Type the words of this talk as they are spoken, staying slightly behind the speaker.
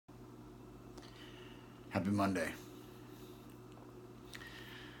Happy Monday.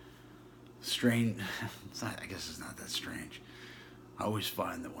 Strange. It's not, I guess it's not that strange. I always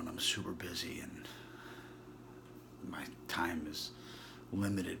find that when I'm super busy and my time is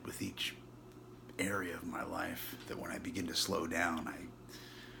limited with each area of my life, that when I begin to slow down,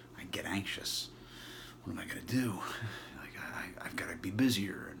 I get anxious. What am I going to do? Like I've got to be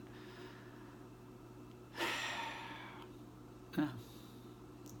busier. And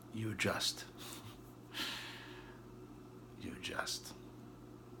you adjust. You adjust.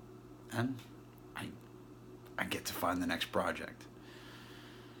 And I get to find the next project.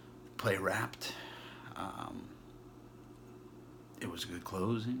 Play wrapped. It was a good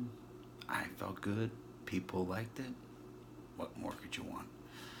closing. I felt good. People liked it. What more could you want?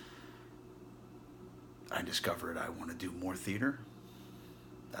 I discovered I want to do more theater.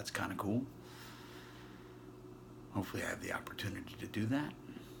 That's kind of cool. Hopefully I have the opportunity to do that.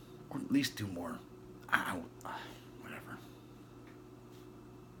 Or at least do more.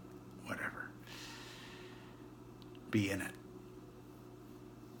 Whatever. Be in it.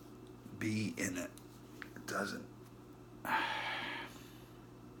 Be in it. It doesn't. I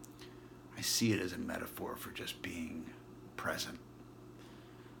see it as a metaphor for just being present.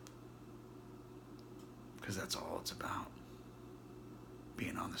 Because that's all it's about.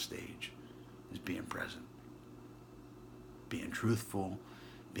 Being on the stage is being present. Being truthful,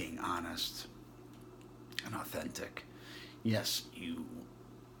 being honest, and authentic. Yes, you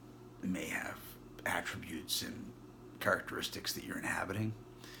may have attributes and characteristics that you're inhabiting,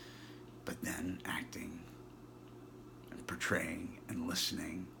 but then acting and portraying and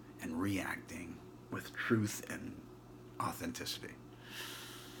listening and reacting with truth and authenticity.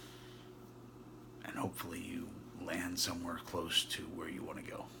 And hopefully you land somewhere close to where you want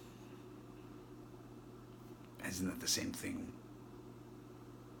to go. Isn't that the same thing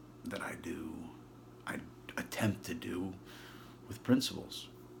that I attempt to do with principles?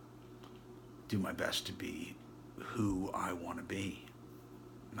 Do my best to be who I want to be.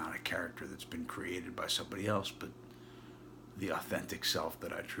 Not a character that's been created by somebody else, but the authentic self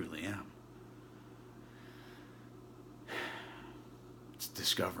that I truly am. It's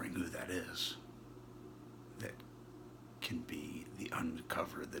discovering who that is that can be the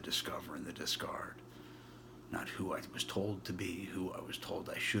uncover, the discover, and the discard. Not who I was told to be, who I was told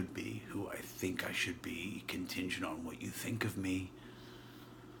I should be, who I think I should be, contingent on what you think of me.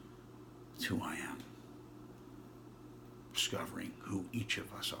 It's who I am. Discovering who each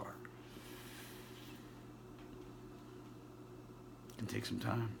of us are. It can take some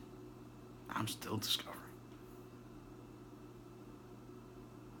time. I'm still discovering.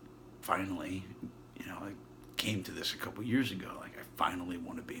 Finally, I came to this a couple years ago. Like, I finally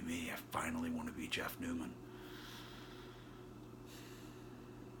want to be me. I finally want to be Jeff Newman.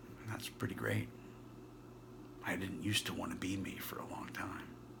 And that's pretty great. I didn't used to want to be me for a long time.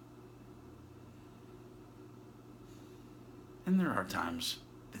 And there are times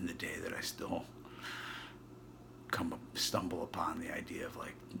in the day that I still stumble upon the idea of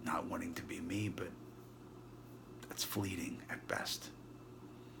like not wanting to be me, but that's fleeting at best.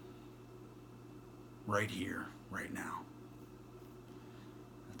 Right here, right now.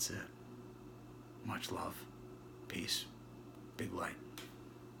 That's it. Much love. Peace. Big light.